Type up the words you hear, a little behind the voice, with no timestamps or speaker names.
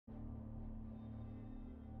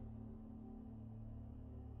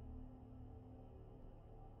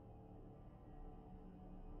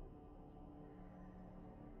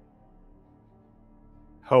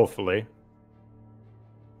Hopefully.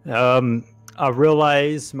 I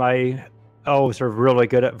realize my elves are really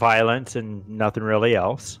good at violence and nothing really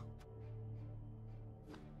else.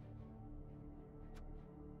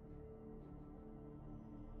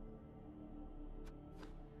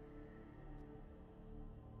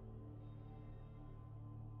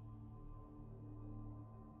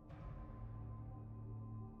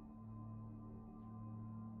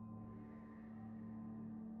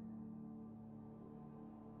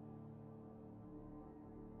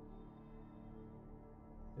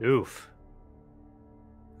 Oof.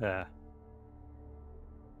 Yeah.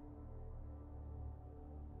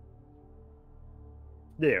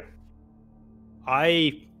 There.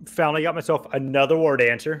 I finally got myself another word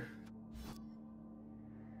answer.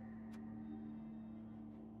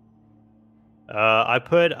 I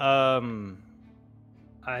put I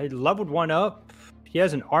leveled one up. He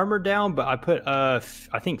has an armor down, but I put I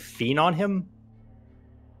think Fiend on him.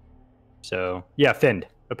 So yeah, Fiend.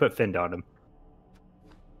 I put Fiend on him.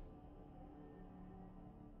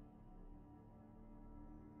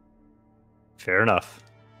 Fair enough.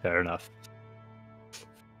 Fair enough.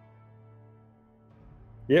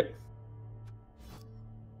 Yep.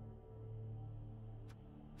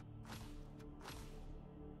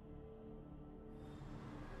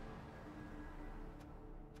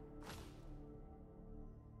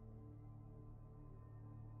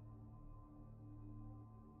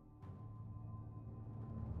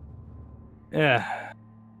 Yeah.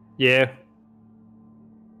 Yeah.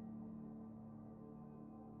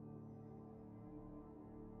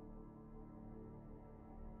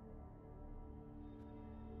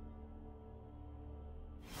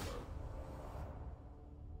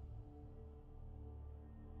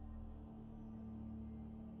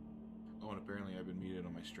 Oh, and apparently I've been muted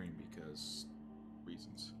on my stream because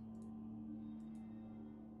reasons.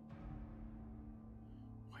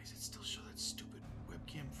 Why does it still show that stupid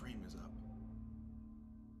webcam frame is up?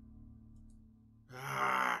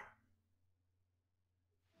 Ah!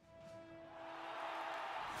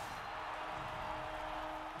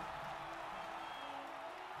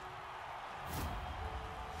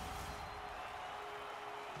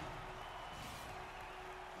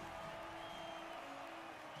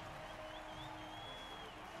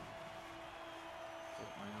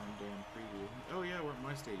 My own damn preview. Oh yeah, we're at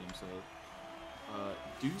my stadium, so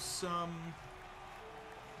do some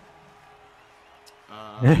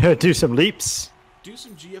Do some leaps. do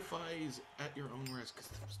some GFIs at your own risk, because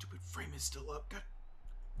the stupid frame is still up. God,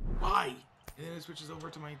 why? And then it switches over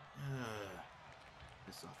to my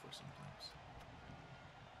this software sometimes.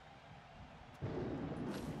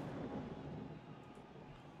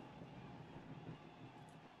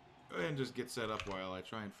 Go ahead and just get set up while I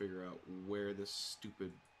try and figure out where this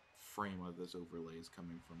stupid frame of this overlay is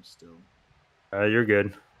coming from still. You're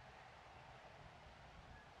good.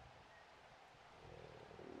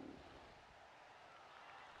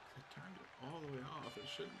 I turned it all the way off. It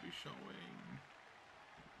shouldn't be showing.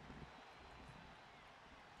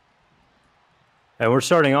 And we're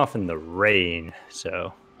starting off in the rain,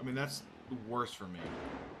 so. I mean, that's worse for me.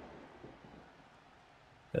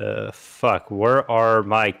 Fuck. Where are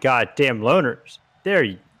my goddamn loners?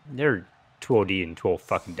 They're 12D and 12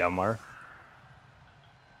 fucking Delmar.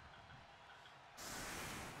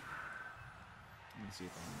 Let me see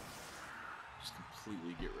if I can just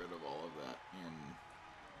completely get rid of all of that in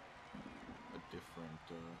a different.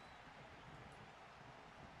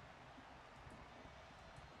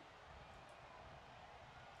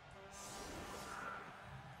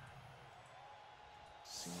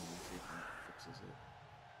 See if it fixes it.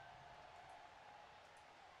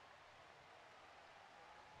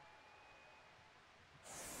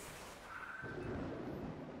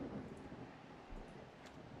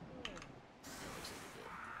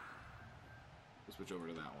 Switch over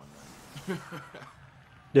to that one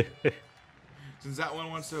then. Since that one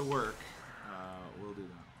wants to work, we'll do that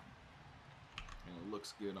one. And it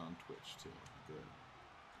looks good on Twitch too. Good.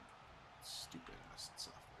 Stupid ass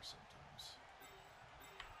software sometimes.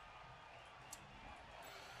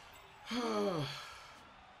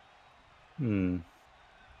 Hmm.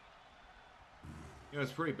 You know,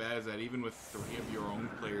 what's pretty bad is that even with 3 of your own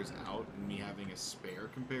players out and me having a spare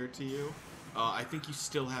compared to you, I think you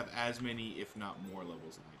still have as many, if not more,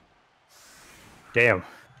 levels than I do.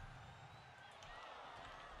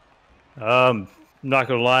 Damn. Not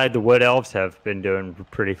gonna lie, the Wood Elves have been doing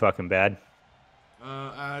pretty fucking bad.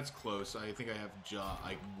 It's close. I think I have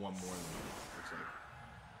like one more than you, looks like.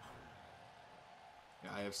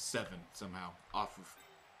 Yeah, I have 7 somehow off of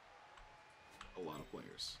a lot of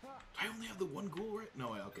players. Do I only have the one ghoul, right?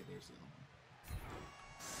 No, okay, there's the other one.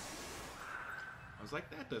 I was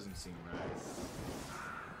like, that doesn't seem right.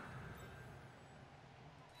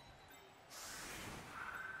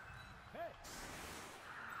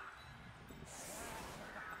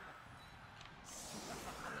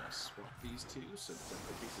 Swap these two so that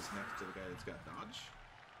the piece is next to the guy that's got dodge.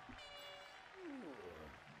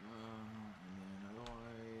 And then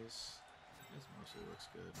otherwise, this mostly looks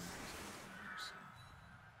good.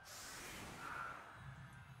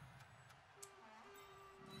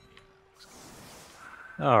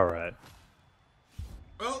 All right.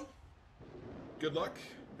 Well, good luck.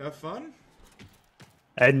 Have fun.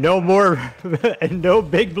 And no more, and no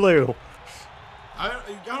big blue. I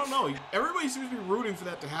don't know. Everybody seems to be rooting for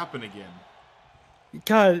that to happen again.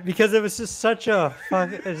 God, because it was just such a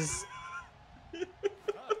it's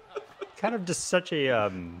kind of just such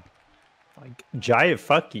a like giant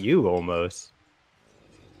fuck you almost.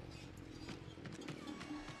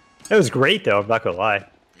 It was great though. I'm not gonna lie. Yeah.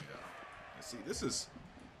 See, this is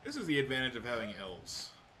the advantage of having elves.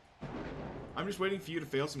 I'm just waiting for you to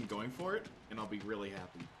fail some going for it, and I'll be really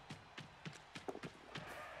happy.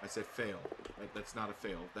 I said fail. That's not a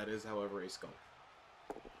fail. That is, however, a skull.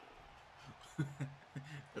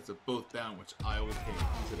 That's a both down, which I will take,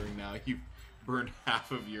 considering now you've burned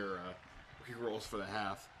half of your rerolls for the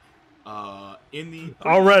half. In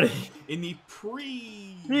the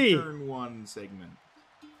pre-turn 1 segment.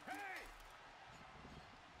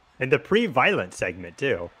 And the pre-violent segment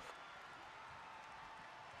too.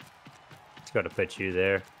 It's gonna put you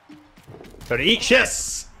there. Go to eat shit.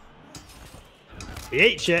 Yes! He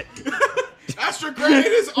ate shit. Astro Grenade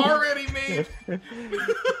is already made.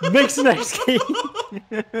 Mix next game.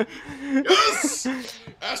 Yes!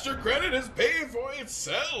 Astro Grenade is paying for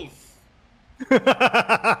itself.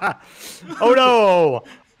 Oh no!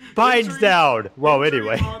 Bine's down. Well,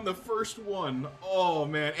 anyway. On the first one. Oh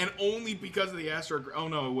man, and only because of the Astro. Oh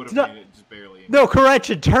no, it would have made it just barely. No,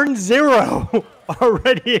 correction. Turn 0.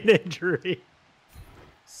 Already an injury.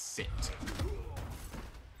 Sit.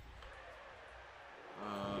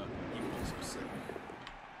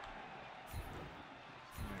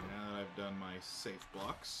 Now that I've done my safe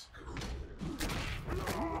blocks.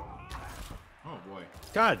 Oh boy.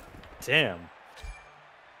 God damn.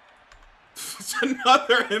 It's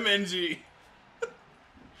another MNG.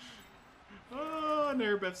 Oh, and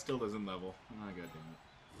Airbet still doesn't level. Oh, god damn it.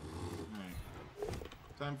 Alright.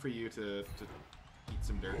 Time for you to eat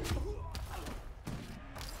some dirt.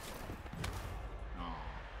 Oh.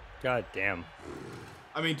 God damn.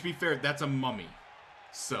 I mean, to be fair, that's a mummy.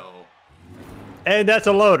 So. And that's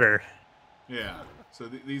a loader. Yeah. So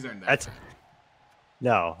these aren't that. That's.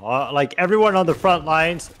 No. Like everyone on the front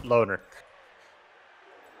lines, loader.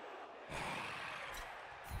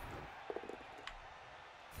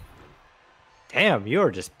 Damn, you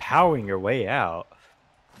are just powering your way out.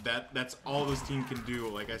 That's all this team can do.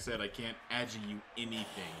 Like I said, I can't agi you anything.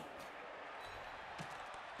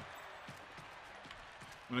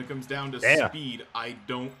 When it comes down to speed, I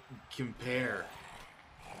don't compare.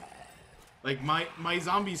 Like my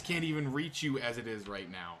zombies can't even reach you as it is right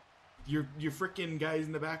now. Your frickin' guys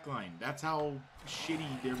in the back line. That's how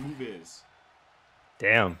shitty their move is.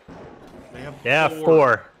 Damn. They have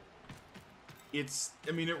 4.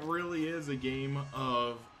 I mean, it really is a game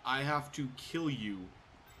of I have to kill you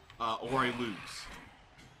or I lose.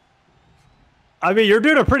 I mean, you're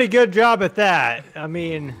doing a pretty good job at that. I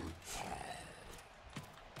mean,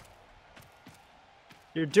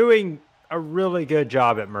 you're doing a really good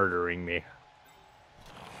job at murdering me.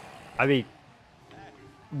 I mean,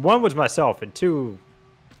 1 was myself, and 2,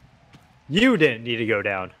 you didn't need to go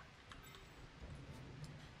down.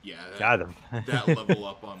 Yeah, got him. That level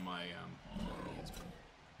up on my it's been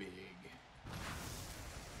big.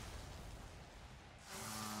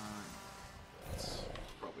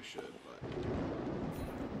 Probably should, but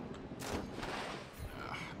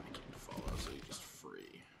I can't follow, so you're just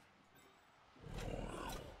free.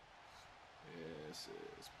 This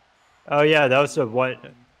is. Oh yeah, that was the one.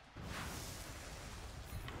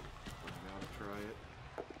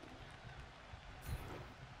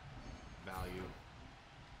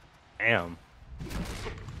 Damn.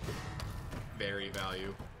 Very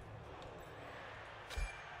value.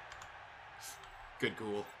 Good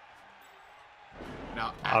cool.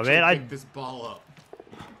 Now actually pick this ball up.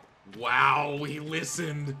 Wow, he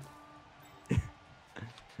listened.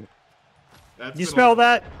 You smell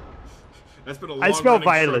that? That's been a long running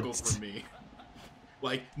struggle for me.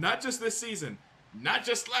 Like, not just this season, not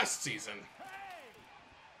just last season.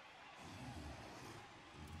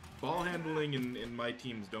 Ball handling in my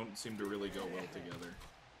teams don't seem to really go well together.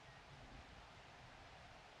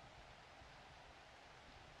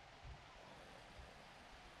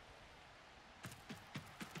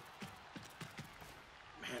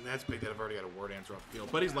 that's big that I've already got a war dancer off the field.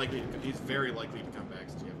 But he's very likely to come back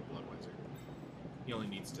since you have a Bloodwiser. He only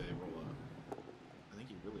needs to roll a... I think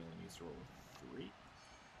he really only needs to roll a 3.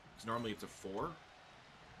 Because normally it's a 4.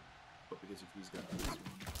 But because if he's got this one...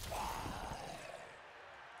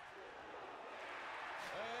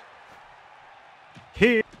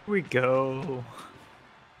 Here we go.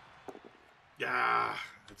 Yeah,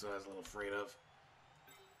 that's what I was a little afraid of.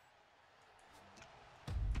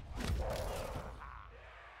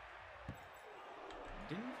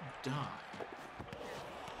 Didn't die.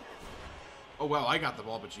 Oh, well, I got the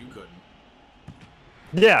ball, but you couldn't.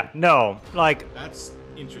 Yeah, no, like... That's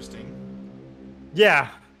interesting. Yeah.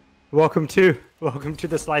 Welcome to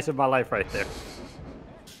the slice of my life right there.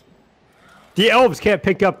 The elves can't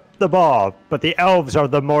pick up the ball, but the elves are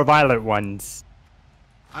the more violent ones.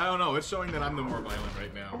 I don't know. It's showing that I'm the more violent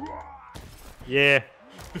right now. Yeah.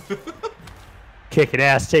 Kicking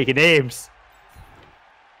ass, taking aims.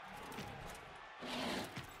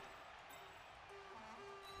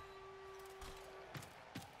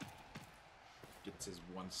 Gets his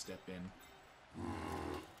one step in.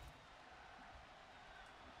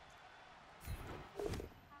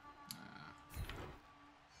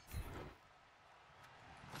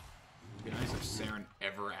 It'd be nice if Saren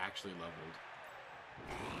ever actually leveled.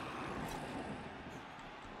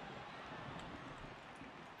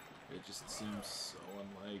 It just seems so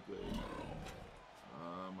unlikely.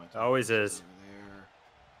 It always is. Over there.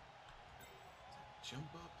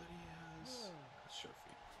 Jump up that he has. Sure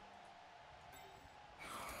feet.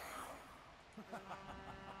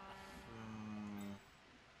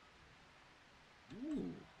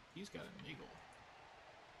 Ooh, he's got a niggle.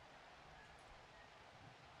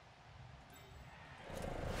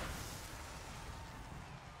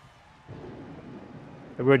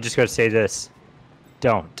 We're just gonna say this.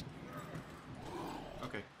 Don't.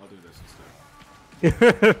 Okay, I'll do this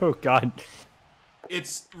instead. Oh god.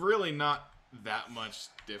 It's really not that much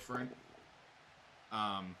different.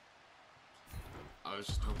 I was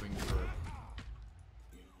just hoping for, a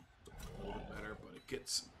little bit better, but it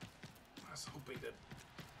gets... I was hoping to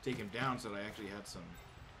take him down so that I actually had some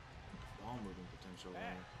ball moving potential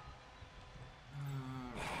there.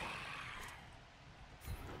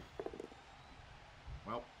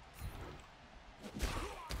 Well.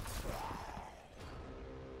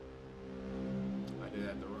 I did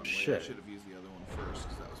that the wrong way. I Shit. should have used the other one first,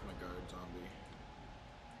 because that was my guard zombie.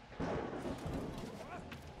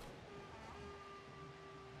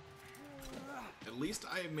 At least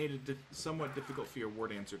I have made it somewhat difficult for your war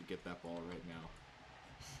dancer to get that ball right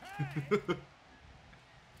now.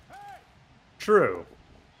 True.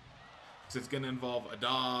 So it's going to involve a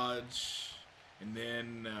dodge, and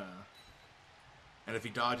then... and if he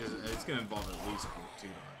dodges, it's going to involve at least 2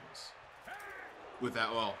 dodges. With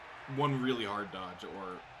that, well, one really hard dodge,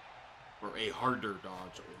 or a harder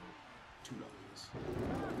dodge, or 2 dodges.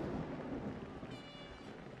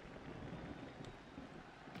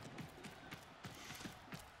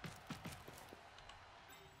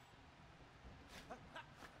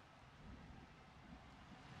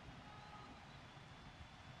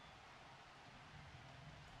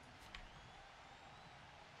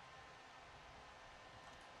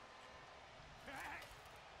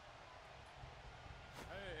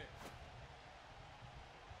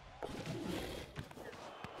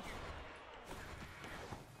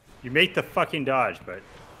 You make the fucking dodge, but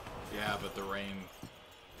Yeah, but the rain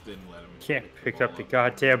didn't let him. can't pick ball up the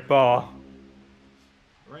goddamn ball.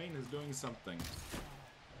 Rain is doing something.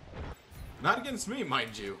 Not against me,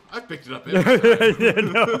 mind you. I picked it up every time. Yeah,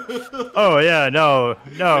 no. Oh yeah, no.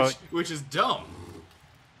 Which is dumb.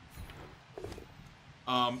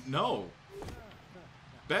 No.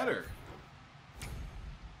 Better.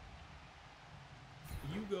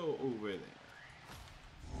 You go over there.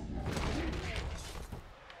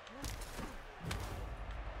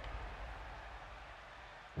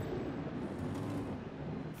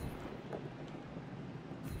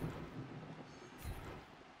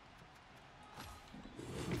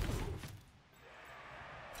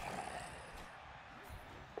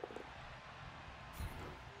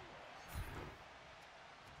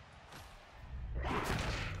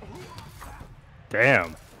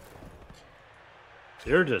 Damn.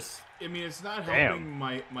 You're just... I mean, it's not Damn.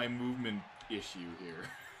 helping my movement issue here.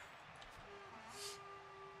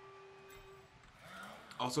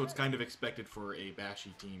 Also, it's kind of expected for a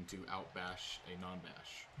bashy team to outbash a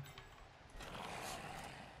non-bash.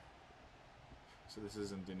 So this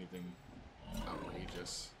isn't anything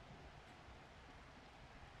outrageous.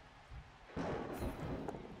 Go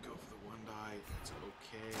for the 1 die. It's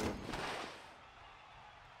okay.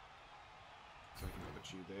 So I can put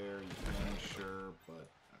you there. You can, sure, but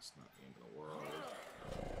That's not the end of the world.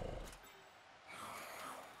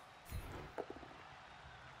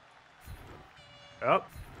 Oh,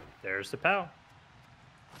 there's the POW.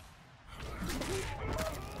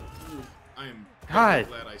 I am God.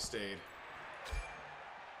 glad I stayed.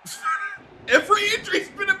 Every injury's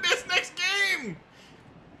been a miss next game!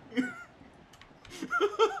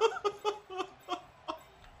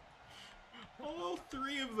 All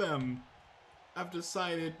three of them have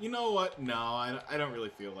decided, you know what? No, I don't really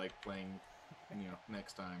feel like playing,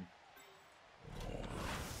 next time.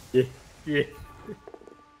 Yeah, yeah.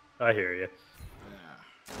 I hear you.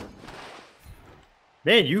 Yeah.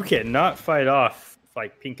 Man, you cannot fight off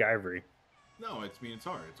like pink ivory. No, it's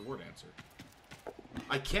hard. It's a war dancer.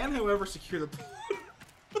 I can, however, secure the.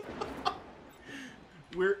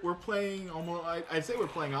 we're playing almost. I'd say we're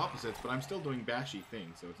playing opposites, but I'm still doing bashy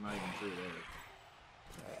things, so it's not even true there.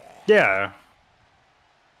 Yeah.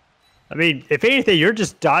 I mean, if anything, you're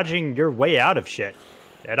just dodging your way out of shit,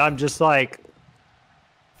 and I'm just like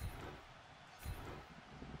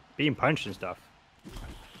being punched and stuff.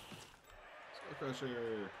 Crusher,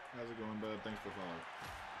 how's it going, bud? Thanks for following.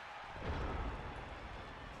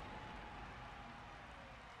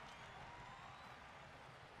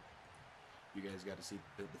 You guys got to see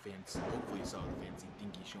the fancy. Hopefully, you saw the fancy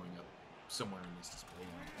dinky showing up somewhere in this display.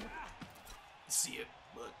 See it,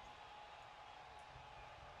 but.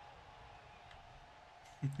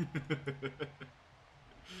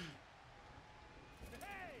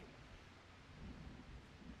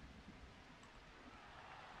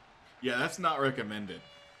 Yeah, that's not recommended.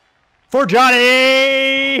 For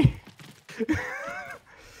Johnny!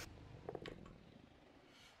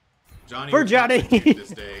 Johnny For was not Johnny! good this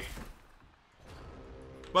day.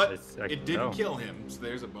 But it didn't know. kill him, so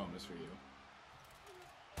there's a bonus for you.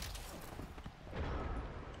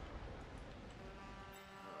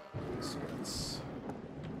 So let's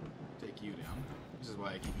take you down. This is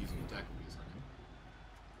why I keep using attack movies on him.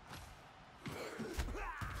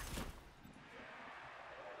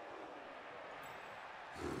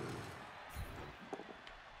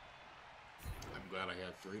 I'm glad I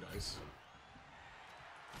had 3 dice.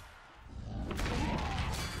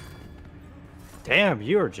 Damn,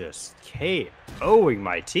 you're just KOing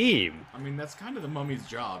my team. I mean, that's kind of the mummy's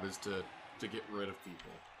job, is to get rid of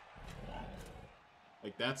people.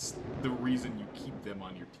 Like, that's the reason you keep them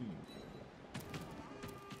on your team.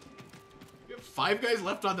 You have 5 guys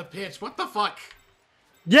left on the pitch. What the fuck?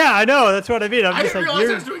 Yeah, I know. That's what I mean. I didn't realize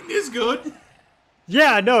I was doing this good.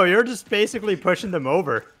 Yeah, no, you're just basically pushing them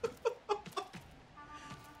over.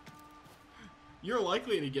 You're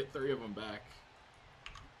likely to get 3 of them back.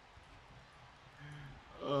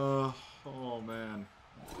 Oh man.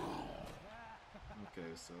 Okay,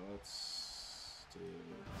 so let's do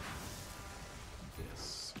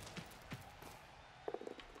this.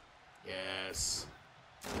 Yes.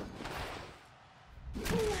 Ooh,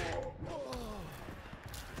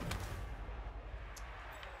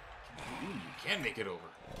 you can make it over.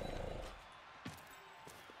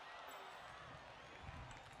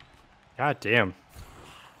 God damn.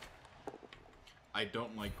 I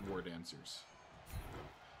don't like war dancers.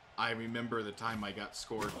 I remember the time I got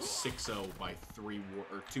scored 6-0 by 2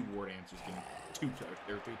 war dancers getting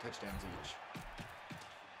 3 touchdowns each.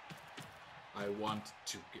 I want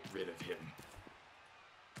to get rid of him.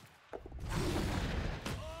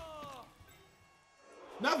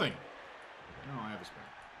 Nothing. No, I have a spare.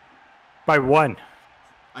 By 1.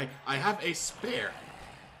 I have a spare.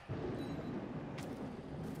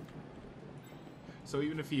 So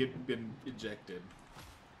even if he had been ejected.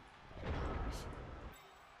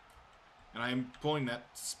 And I'm pulling that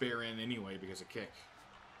spare in anyway because of kick.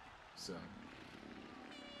 So.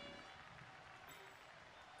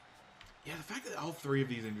 Yeah, the fact that all 3 of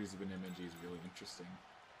these injuries have been MNG is really interesting.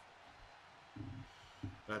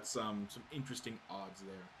 That's some interesting odds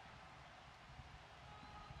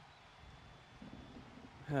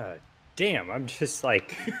there. Damn, I'm just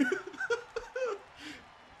like...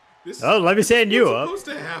 let me send you up. It's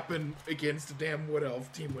supposed to happen against a damn Wood Elf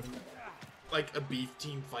team when, like, a beef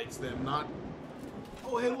team fights them, not...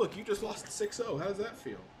 Oh, hey, look, you just lost 6-0. How does that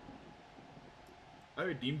feel? I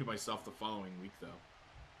redeemed myself the following week, though.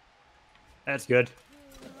 That's good.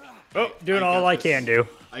 Oh, doing all I can do.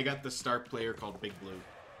 I got the star player called Big Blue.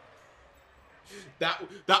 That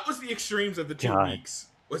was the extremes of the 2 weeks.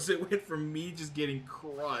 Was it went from me just getting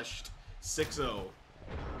crushed 6-0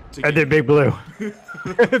 and then Big Blue.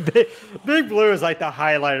 Big Blue is like the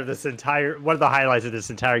highlight of this entire... One of the highlights of this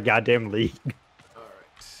entire goddamn league.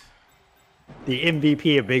 Alright. The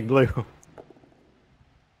MVP of Big Blue.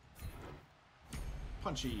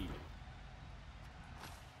 Punchy.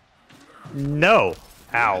 No.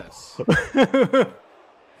 Ow. Yes.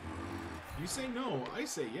 You say no, I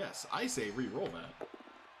say yes. I say re-roll that.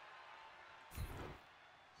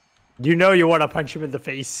 You know you want to punch him in the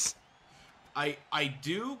face. I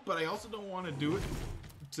do, but I also don't want to do it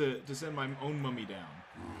to send my own mummy down.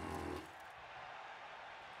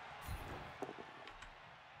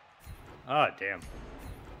 Oh, damn.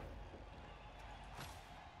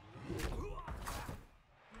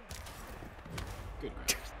 Good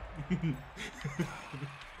grief.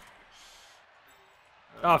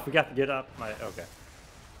 Oh, I forgot to get up. Okay.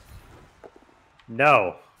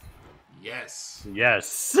 No. Yes.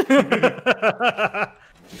 Yes.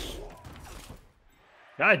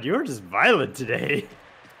 God, you're just violent today.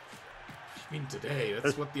 I mean, today,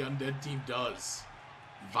 that's what the Undead team does.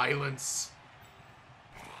 Violence.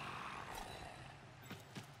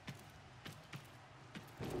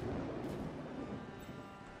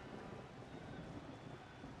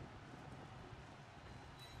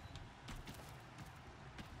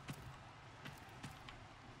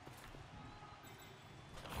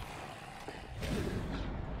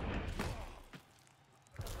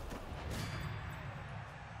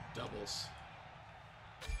 Doubles.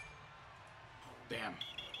 Damn.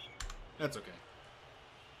 That's okay.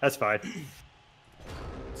 That's fine.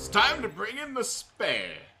 It's time to bring in the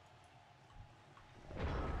spare.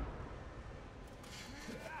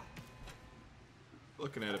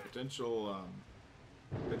 Looking at a potential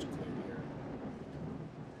claim here.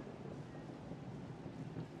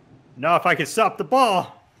 No, if I can stop the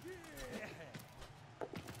ball.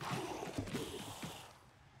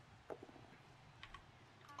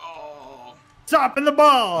 Oh. Stopping the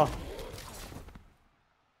ball.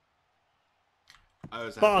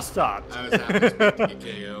 Ball stopped. I was happy to get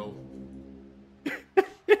KO.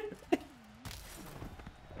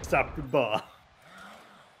 Stop the ball.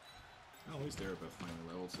 Oh, at least they're at Pathfinder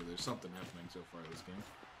level, so there's something happening so far this game.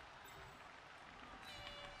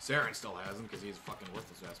 Saren still hasn't, because he's a fucking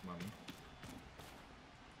worthless ass mummy.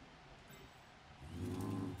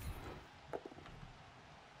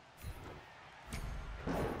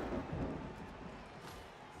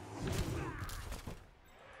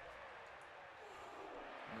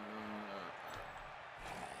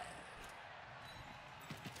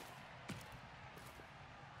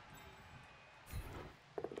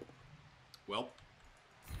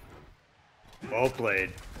 Well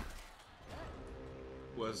played.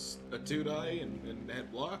 Was a 2-die and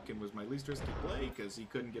had block and was my least risky play because he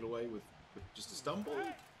couldn't get away with just a stumble,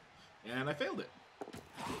 and I failed it.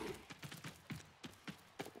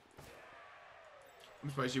 I'm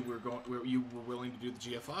surprised you were willing to do the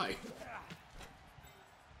GFI.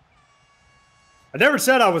 I never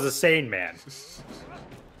said I was a sane man.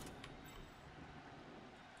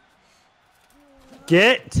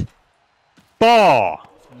 Get ball.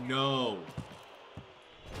 No.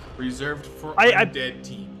 Reserved for Undead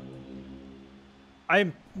team.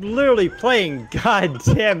 I'm literally playing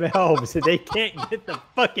goddamn elves and they can't get the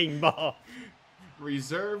fucking ball.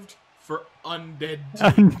 Reserved for Undead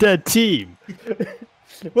team. Undead team.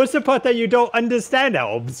 What's the part that you don't understand,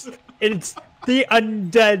 elves? It's the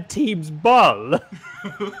Undead team's ball.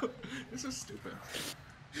 This is stupid.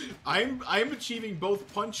 I'm achieving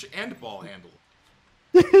both punch and ball handle.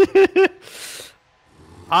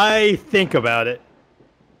 I think about it.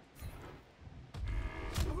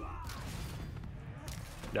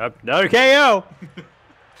 Nope, no KO.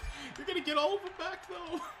 You're gonna get all of them back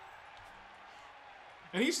though.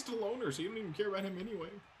 And he's just a loner, so you don't even care about him anyway.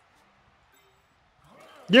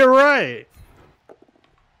 You're right.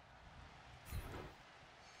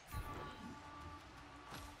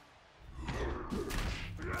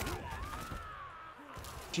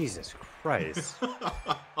 Jesus Christ.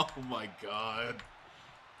 Oh my god.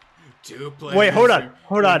 2 players. Wait, hold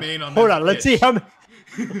on. Let's see how many.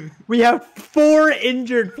 We have 4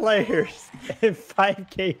 injured players and 5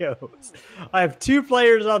 KOs. I have 2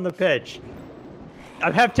 players on the pitch.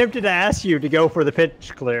 I'm half tempted to ask you to go for the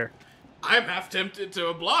pitch clear. I'm half tempted to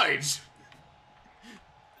oblige.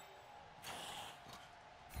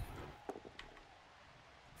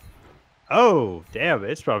 Oh, damn.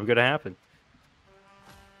 It's probably going to happen.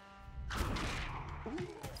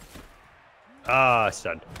 Ah,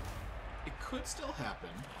 stunned. It could still happen.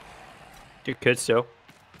 It could still.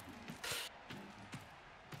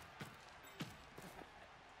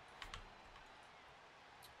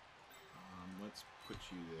 Let's put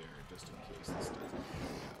you there just in case this doesn't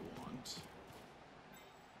what I want.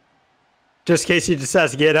 Just in case he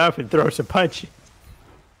decides to get up and throw some punches.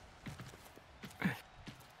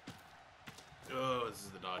 Oh, this is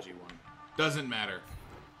the dodgy one. Doesn't matter.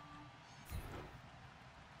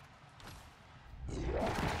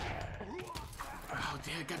 Oh,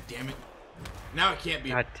 God damn it. Now it can't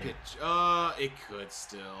be a pitch. It could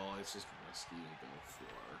still. It's just risky to go for.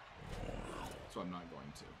 So I'm not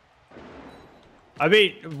going to. I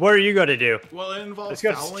mean, what are you going to do? Well, it involves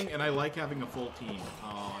fouling, and I like having a full team.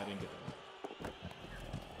 Oh, I didn't get the ball.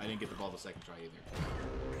 I didn't get the ball the second try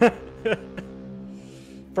either.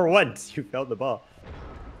 For once, you felt the ball.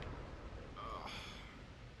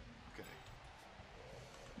 Okay.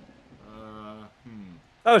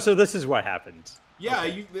 Oh, so this is what happens. Yeah,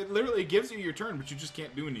 okay. It literally gives you your turn, but you just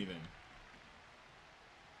can't do anything.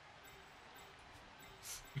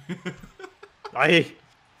 I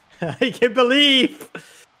can believe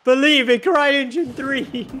in CryEngine 3.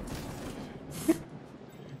 Hey,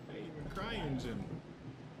 even CryEngine.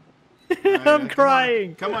 Right, I'm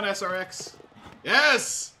crying. Come on, SRX.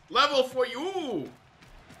 Yes, level for you.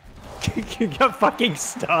 You got fucking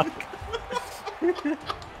stuck.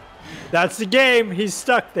 That's the game. He's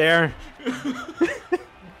stuck there.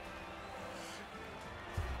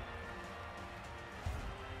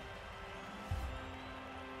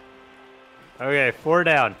 Okay, 4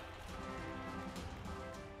 down.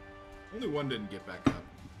 Only one didn't get back up.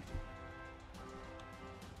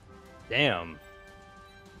 Damn.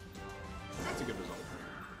 That's a good result.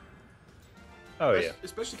 Oh, yeah.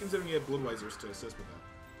 Especially considering you had Bloodwisers to assist with that.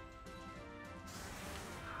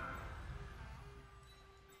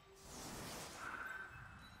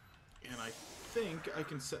 And I think I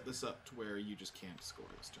can set this up to where you just can't score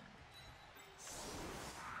this turn.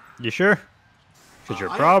 You sure? Because you're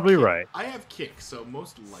probably right. I have kick, so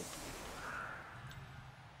most likely.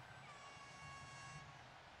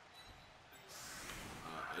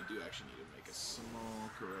 I do actually need to make a small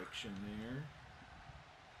correction there.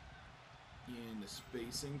 In the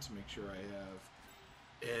spacing to make sure I have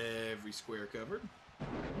every square covered.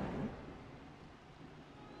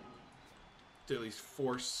 To at least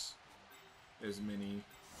force as many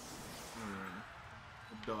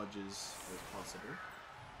dodges as possible.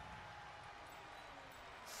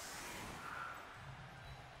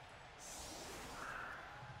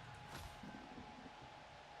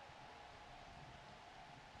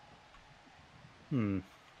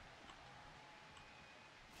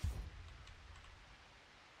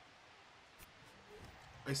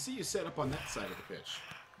 I see you set up on that side of the pitch.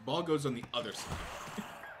 Ball goes on the other side.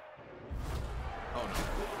 Oh no.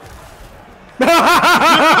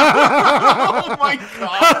 Oh my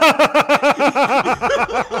god!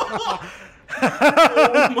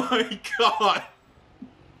 Oh my god!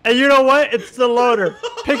 And you know what? It's the loner.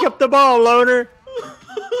 Pick up the ball, loner.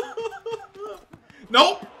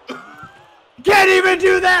 Nope! Can't even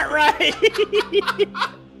do that right!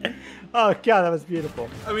 Oh god, that was beautiful.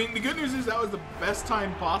 I mean, the good news is that was the best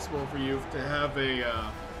time possible for you to have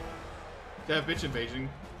bitch invasion.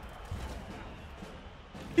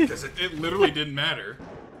 Because it literally didn't matter.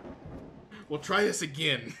 We'll try this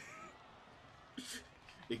again.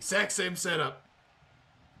 Exact same setup.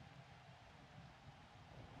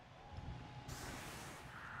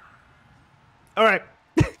 Alright.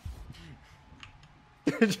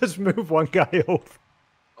 Just move one guy over.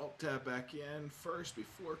 Alt tab back in first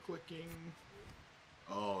before clicking.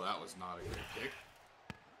 Oh, that was not a great pick.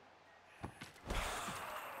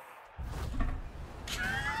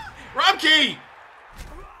 Robkey!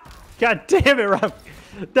 God damn it, Rob.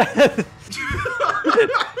 God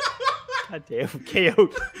damn, KO.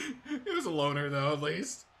 It was a loner, though, at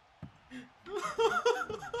least.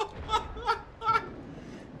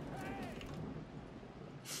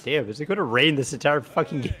 Damn, is it going to rain this entire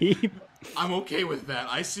fucking game? I'm okay with that.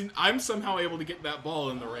 I'm somehow able to get that ball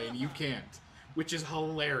in the rain. You can't. Which is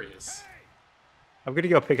hilarious. I'm going to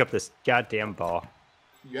go pick up this goddamn ball.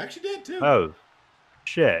 You actually did, too. Oh.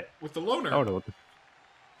 Shit. With the loner. I don't know what the...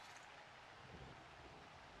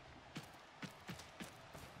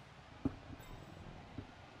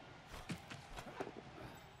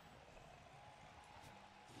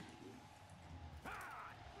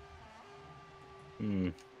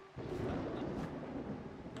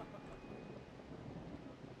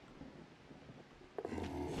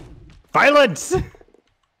 Violence! An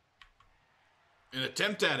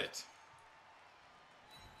attempt at it.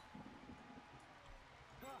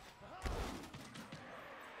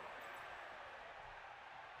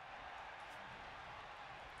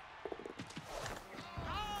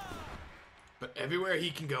 But everywhere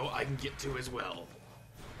he can go, I can get to as well.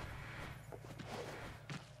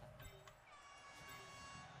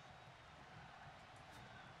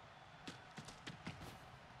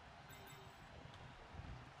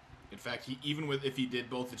 In fact, even if he did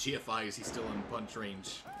both the GFIs, he's still in punch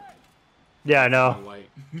range. Yeah, I know. White.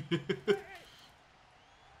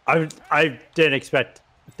 I didn't expect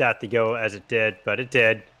that to go as it did, but it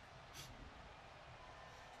did.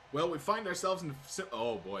 Well, we find ourselves in...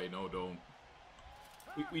 Oh, boy, no, don't.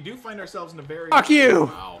 We do find ourselves in a very... Fuck you!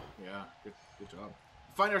 Wow, yeah, good job.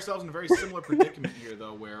 We find ourselves in a very similar predicament here,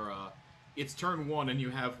 though, where it's turn 1 and you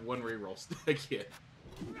have 1 reroll again.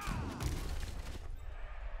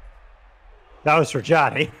 That was for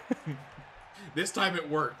Johnny. This time it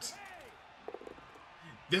worked.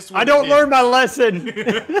 This one I don't learn my lesson.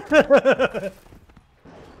 To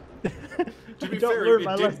be fair,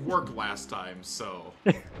 it did work last time, so...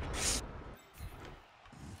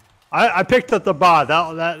 I picked up the bot.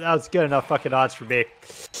 That was good enough fucking odds for me.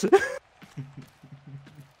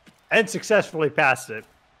 And successfully passed it.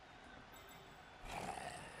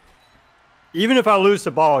 Even if I lose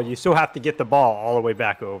the ball, you still have to get the ball all the way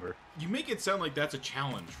back over. You make it sound like that's a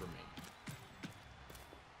challenge for me.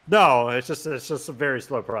 No, it's just a very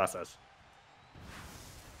slow process.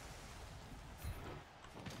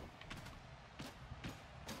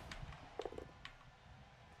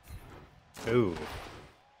 Ooh.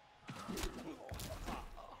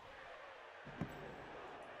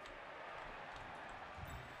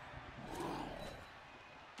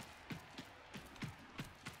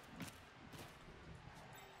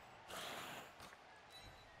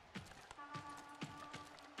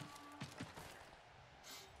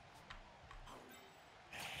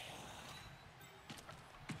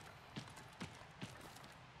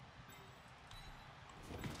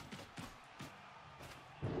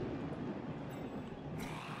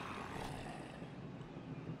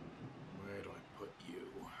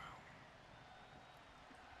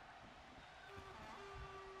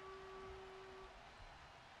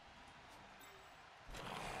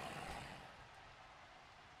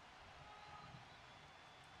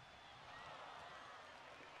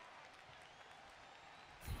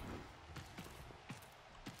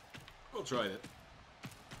 We'll try it.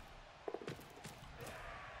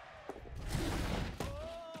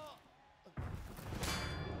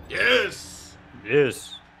 Yes!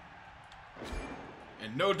 Yes.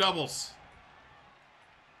 And no doubles.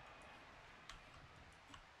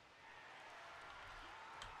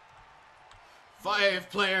 Five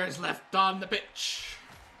players left on the pitch.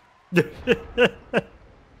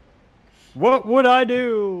 What would I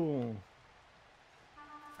do?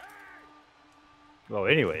 Well,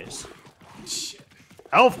 anyways. Shit.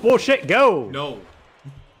 Elf bullshit, go! No.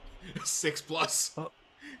 6+. Oh.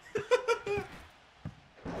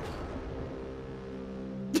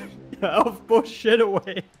 Elf bullshit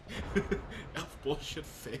away. Elf bullshit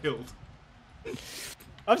failed.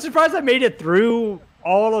 I'm surprised I made it through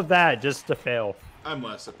all of that just to fail. I'm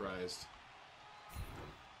less surprised.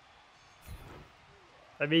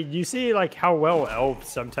 I mean, you see like how well elves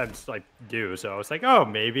sometimes like do, so I was like, oh,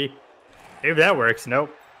 maybe that works. Nope.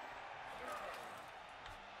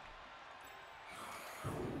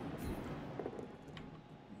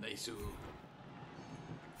 Nice.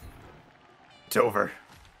 It's over.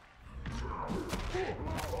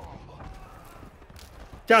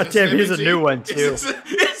 God damn, here's a new one too. It's an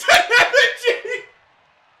energy.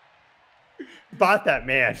 Bought that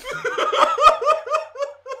man.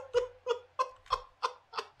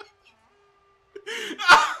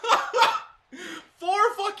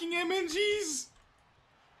 4 fucking MNGs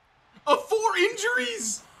of 4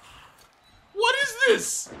 injuries. What is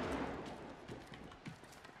this?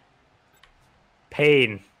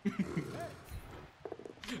 Pain.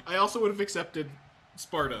 I also would have accepted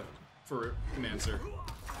Sparta for an answer.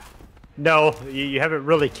 No, you haven't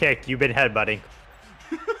really kicked. You've been headbutting.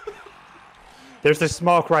 There's a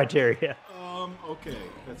small criteria. Okay,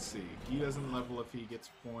 let's see. He doesn't level if he gets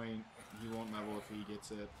point. He won't level if he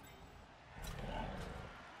gets it.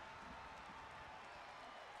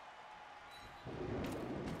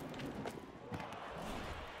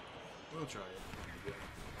 We'll try it.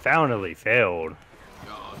 Finally failed.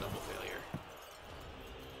 Oh, double failure.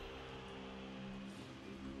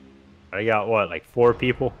 I got what, like 4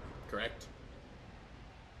 people? Correct.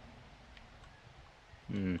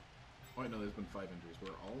 Hmm. Oh, no, there's been 5 injuries. We're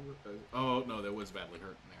all... oh, no, there was badly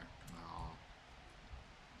hurt in there. Oh.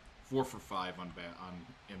 4 for 5 on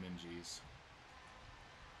MNGs.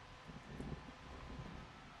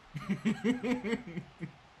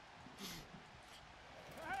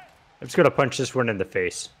 I'm just gonna punch this one in the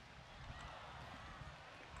face.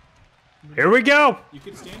 Here we go! You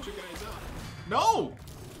can stand your guys up. No!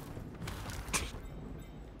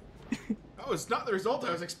 That was not the result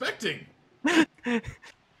I was expecting. How'd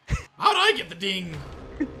I get the ding?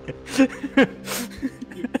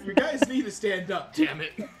 You guys need to stand up, damn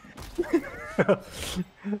it.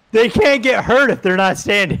 They can't get hurt if they're not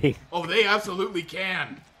standing. Oh, they absolutely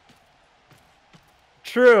can.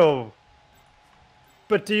 True.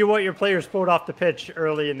 But do you want your players pulled off the pitch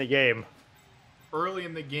early in the game? Early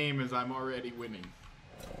in the game as I'm already winning.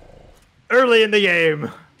 Early in the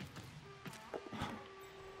game.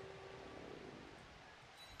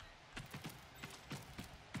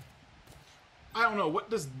 I don't know. What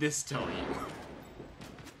does this tell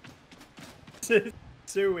you?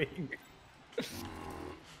 Suing.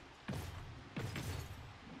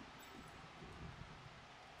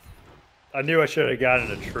 I knew I should have gotten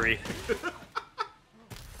a tree.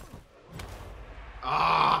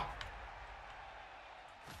 Ah!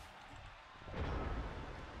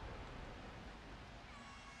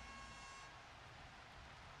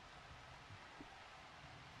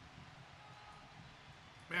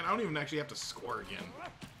 Man, I don't even actually have to score again.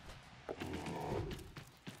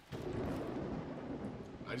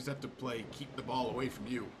 I just have to play keep the ball away from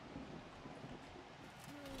you.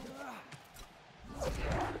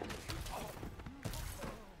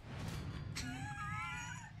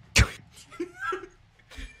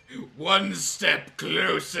 One step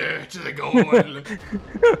closer to the goal.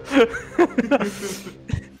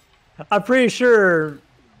 I'm pretty sure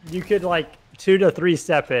you could like 2 to 3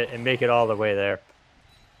 step it and make it all the way there.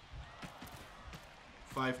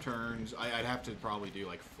 5 turns. I'd have to probably do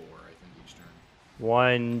like 4, I think, each turn.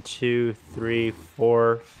 1, 2, 3,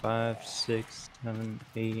 4, 5, 6, 7,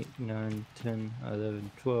 8, 9, 10,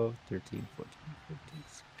 11, 12, 13, 14, 15.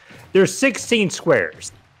 There's 16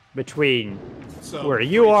 squares between where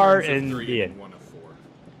you are and the end. 1 of 4.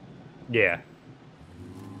 Yeah.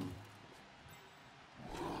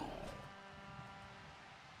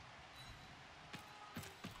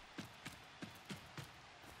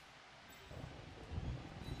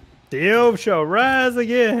 The elf shall rise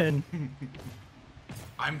again.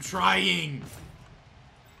 I'm trying.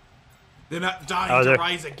 They're not dying to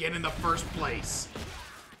rise again in the first place.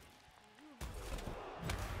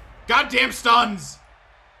 Goddamn stuns!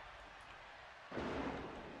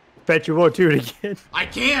 Bet you won't do it again. I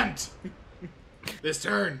can't! This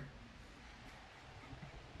turn.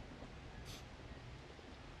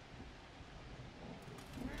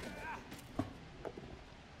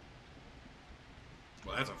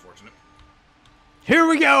 Well, that's unfortunate. Here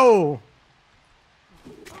we go!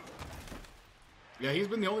 Yeah, he's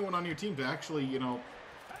been the only one on your team to actually, you know,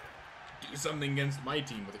 do something against my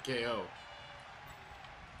team with a KO.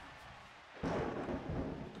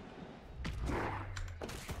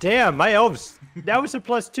 Damn, my elves. That was a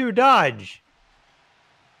 +2 dodge.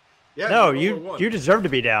 Yeah, no, you deserve to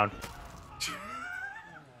be down.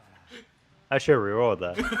 I should have rerolled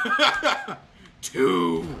that.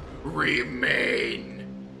 2 remain.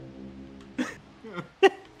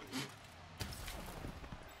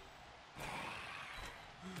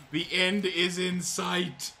 The end is in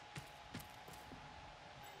sight.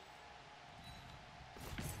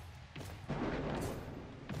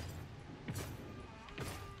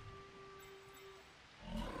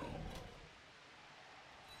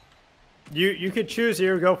 You could choose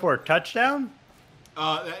here to go for a touchdown?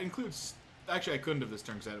 That includes. Actually, I couldn't have this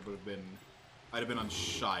turn because I'd have been on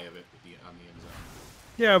shy of it on the end zone.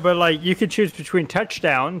 Yeah, but like you could choose between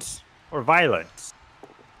touchdowns or violence.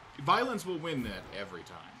 Violence will win that every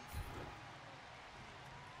time.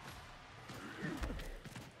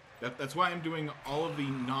 That's why I'm doing all of the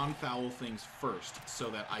non-foul things first, so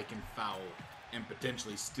that I can foul and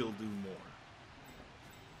potentially still do more.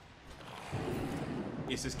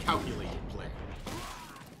 This is calculated play.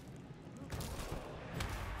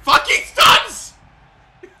 Fucking stuns!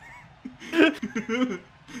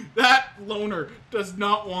 That loner does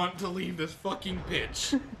not want to leave this fucking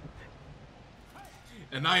pitch.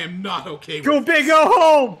 And I am not okay with Go big, go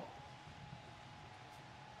home!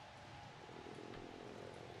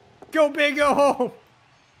 Go big, go home!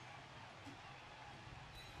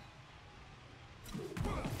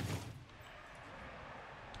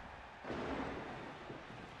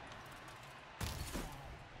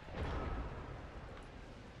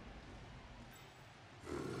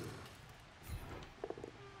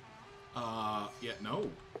 Yeah, no.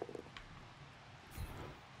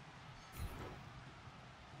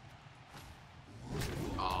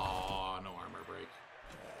 Oh, no armor break.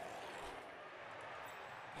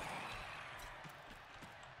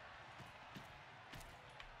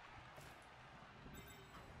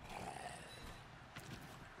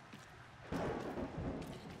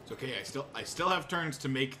 It's okay. I still have turns to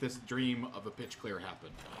make this dream of a pitch clear happen.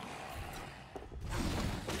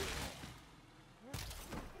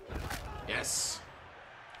 Yes.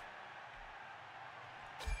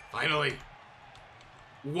 Finally.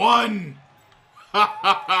 1! Ha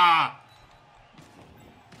ha ha!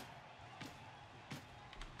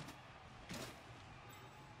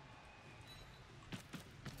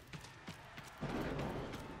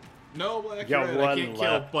 No, Black, You you're got right. I one can't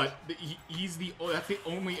left. kill, but that's the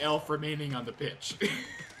only elf remaining on the pitch.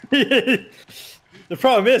 The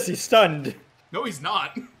problem is he's stunned. No, he's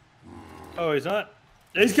not. Oh, he's not?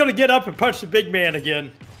 He's gonna get up and punch the big man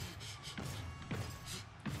again.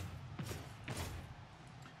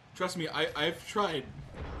 Trust me, I've tried.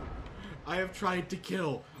 I have tried to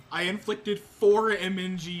kill. I inflicted 4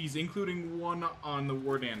 MNGs, including 1 on the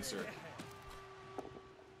war dancer.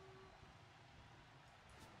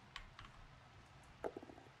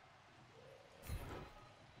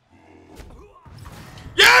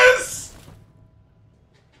 Yes!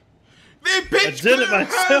 The pitch clear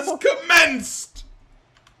has commenced!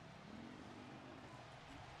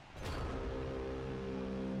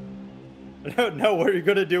 I don't know what you're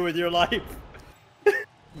gonna do with your life. I'm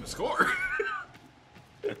gonna score.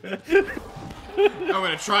 I'm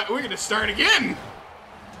gonna try. We're gonna start again.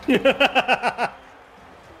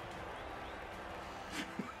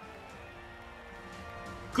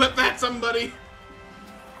 Clip that, somebody.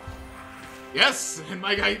 Yes, and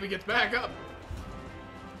my guy even gets back up.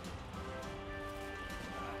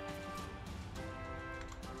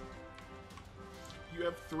 You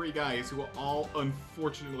have 3 guys who will all,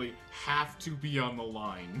 unfortunately, have to be on the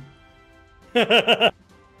line.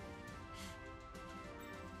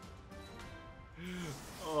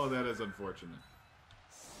 Oh, that is unfortunate.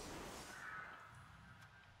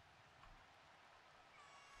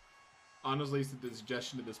 Honestly, the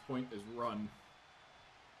suggestion at this point is run.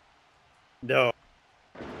 No.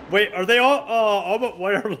 Wait, are they all but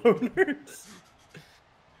white are loners?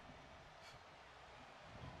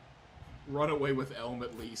 Run away with Elm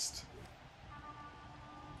at least.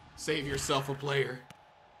 Save yourself a player.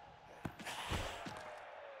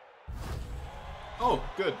 Oh,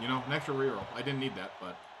 good. You know, an extra reroll. I didn't need that,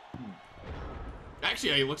 but...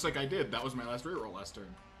 Actually, it looks like I did. That was my last reroll last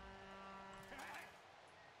turn.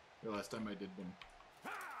 The last time I did one.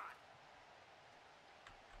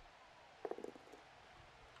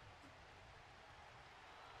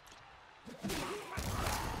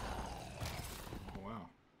 Oh, wow.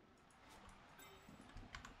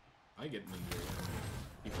 I get an injury.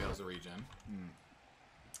 He fails the regen.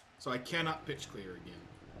 So I cannot pitch clear again.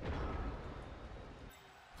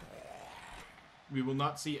 We will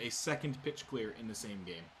not see a second pitch clear in the same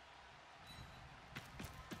game.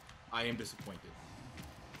 I am disappointed.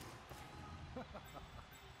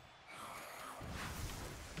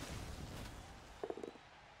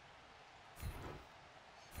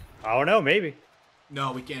 I don't know, maybe.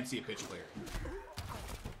 No, we can't see a pitch clear.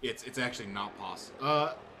 It's actually not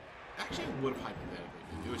possible. Actually, it would have hypothetically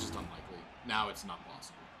been. It was just unlikely. Now it's not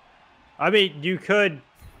possible. I mean, you could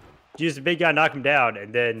use the big guy, knock him down,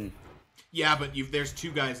 and then... Yeah, but there's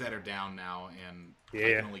 2 guys that are down now, and I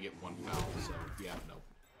can only get 1 foul, so yeah, no.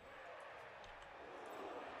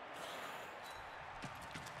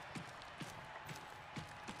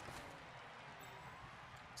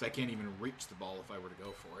 Because I can't even reach the ball if I were to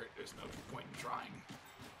go for it. There's no point in trying.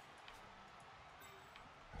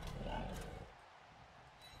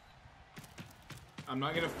 I'm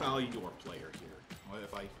not going to foul your player here.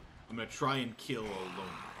 I'm going to try and kill a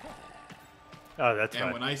loner. Oh, that's And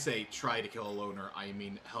fine. when I say try to kill a loner, I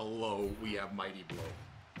mean, hello, we have Mighty Blow.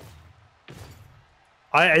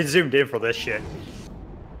 I zoomed in for this shit.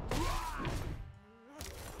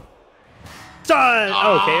 Done!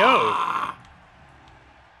 Ah!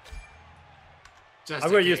 Okay, I'm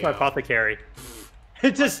going to use my apothecary.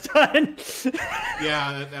 It's just done.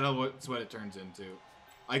 Yeah, that's what it turns into.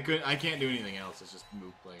 I can't do anything else. It's just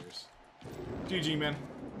move players. GG, man.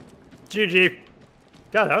 GG.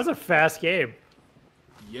 God, that was a fast game.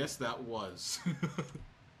 Yes, that was.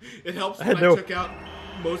 It helps when I took out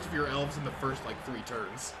most of your elves in the first, like, 3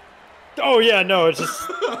 turns. Oh, yeah, no, it's just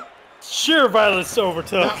sheer violence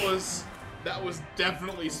overtook. That was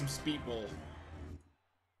definitely some speedball.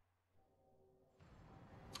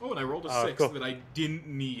 Oh, and I rolled a 6 that I didn't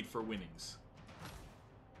need for winnings.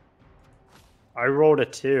 I rolled a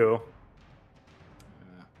 2.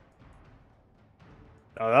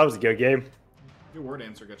 Oh, that was a good game. Your word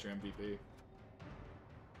answer got your MVP.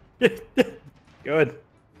 Good.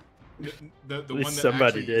 The one that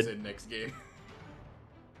somebody actually did. is in next game.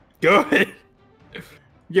 Good. You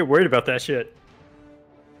get worried about that shit.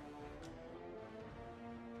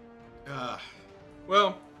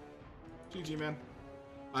 Well, GG, man.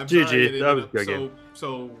 I'm GG, sorry that was a good game.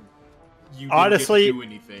 So you didn't Honestly, get to do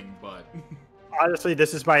anything, but honestly,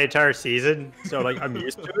 this is my entire season, so like I'm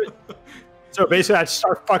used to it. So basically, I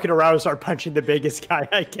start fucking around and start punching the biggest guy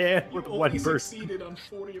I can with you one only person. succeeded on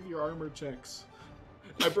 40 of your armor checks.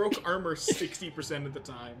 I broke armor 60% of the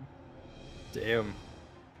time. Damn.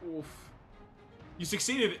 Oof. You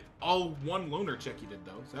succeeded all one loner check you did,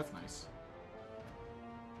 though, so that's nice.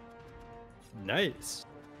 Nice.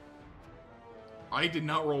 I did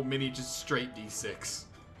not roll many, just straight D6.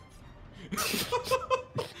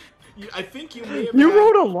 I think you may have. You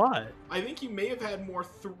rolled a lot. I think you may have had more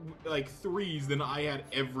like threes than I had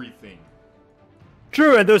everything.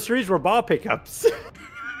 True, and those threes were ball pickups.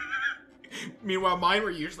 Meanwhile, mine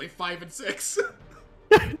were usually 5 and 6.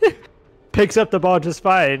 Picks up the ball just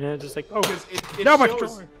fine, and it's just like, oh, it not much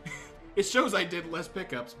shows, stronger. It shows I did less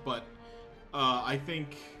pickups, but I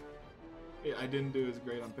think I didn't do as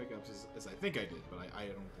great on pickups as I think I did. But I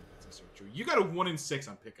don't think that's necessarily true. You got a 1 in 6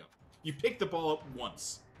 on pickup. You picked the ball up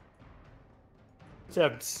once.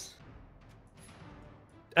 And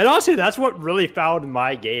honestly, that's what really found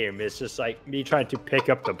my game. It's just like me trying to pick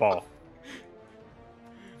up the ball.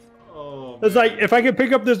 Oh, it's like, if I can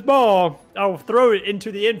pick up this ball, I'll throw it into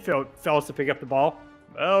the infield. Fails to pick up the ball.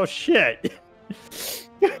 Oh, shit.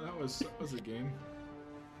 that was a game.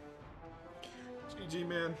 GG,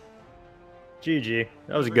 man. GG.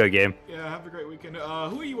 That was a good game. Yeah, have a great weekend.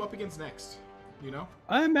 Who are you up against next? You know?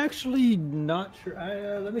 I'm actually not sure.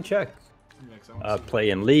 Let me check. Next,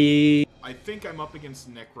 playing League. I think I'm up against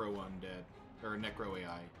Necro Undead. Or Necro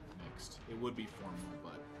AI next. It would be formal,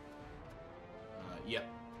 but... yep.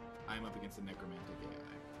 I'm up against the Necromantic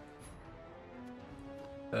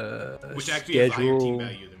AI. Which actually has higher team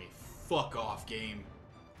value than me. Fuck off, game.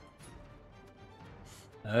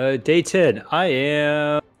 Day 10. I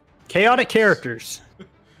am... Chaotic Characters.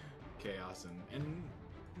 Chaos, and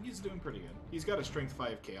he's doing pretty good. He's got a Strength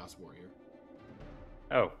 5 Chaos Warrior.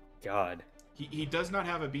 Oh, God. He does not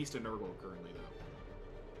have a Beast of Nurgle currently,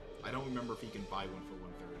 though. I don't remember if he can buy one for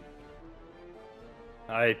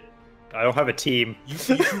 130. I don't have a team. You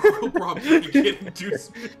will probably get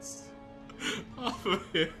inducements off of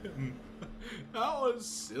him. That was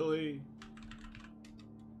silly.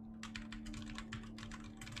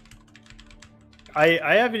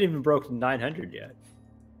 I haven't even broken 900 yet.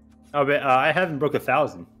 Oh, but I haven't broke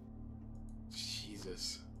 1,000.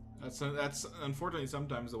 Jesus, that's unfortunately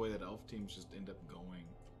sometimes the way that elf teams just end up going.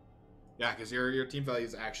 Yeah, because your team value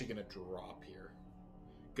is actually going to drop here.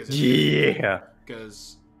 Yeah.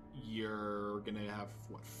 Because you're going to have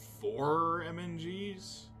what, 4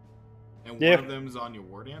 MNGs, and one of them is on your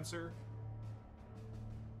War Dancer.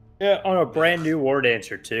 Yeah, on a brand new War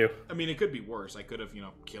Dancer too. I mean, it could be worse. I could have,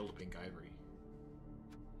 killed Pink Ivory.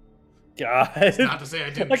 God. It's not to say I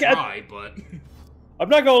didn't try, but I'm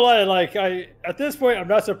not gonna lie. Like at this point, I'm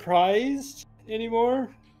not surprised anymore.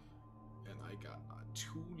 And I got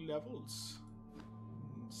 2 levels.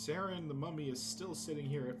 Saren the Mummy is still sitting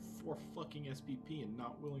here at 4 fucking SPP and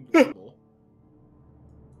not willing to level.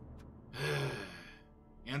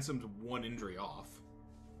 Ansem's 1 injury off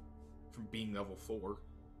from being level 4.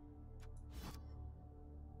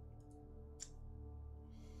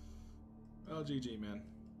 Oh, GG, man.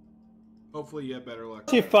 Hopefully you have better luck.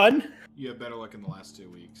 Too fun. You have better luck in the last 2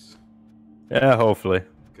 weeks. Yeah, hopefully.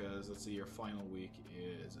 Because, let's see, your final week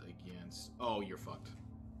is against... Oh, you're fucked.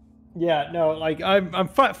 Yeah, no, like, I'm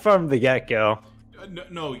fucked from the get-go.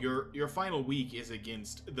 No, your final week is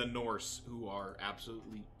against the Norse, who are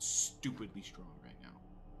absolutely stupidly strong right now.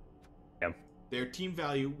 Yeah. Their team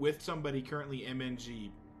value with somebody currently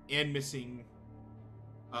MNG and missing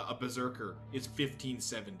a Berserker is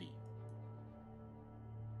 1570.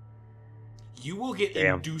 You will get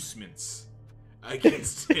inducements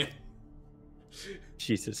against him.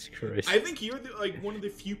 Jesus Christ. I think you're one of the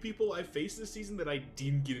few people I've faced this season that I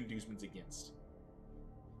didn't get inducements against.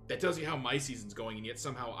 That tells you how my season's going, and yet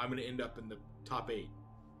somehow I'm going to end up in the top 8.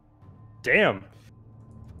 Damn.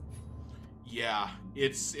 Yeah,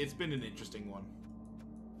 it's been an interesting one.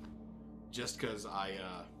 Just because I've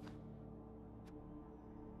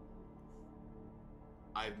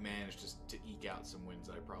managed to eke out some wins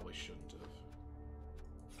I probably shouldn't have.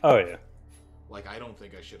 Oh, yeah. Like, I don't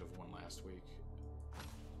think I should have won last week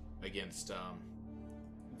against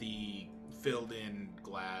the filled-in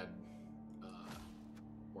Glad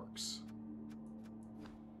orcs.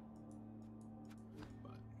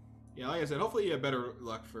 But, yeah, like I said, hopefully you have better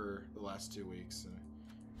luck for the last 2 weeks.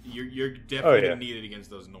 You're definitely going to need it against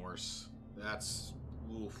those Norse. That's...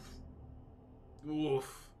 Oof.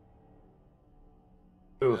 Oof.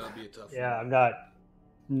 Oof. That'll be a tough one. Yeah, I'm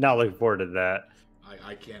not looking forward to that.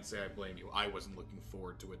 I can't say I blame you. I wasn't looking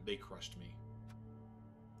forward to it. They crushed me.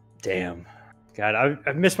 Damn. God,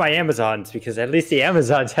 I've missed my Amazons because at least the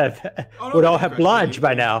Amazons Oh, no, would all have lodge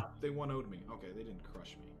by now. They 1-0'd me. Okay, they didn't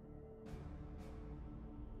crush me.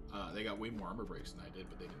 They got way more armor breaks than I did,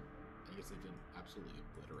 but they didn't. I guess they didn't absolutely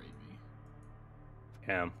obliterate me.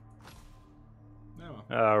 Yeah. No, well.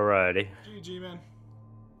 Alrighty. GG, man.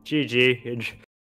 GG.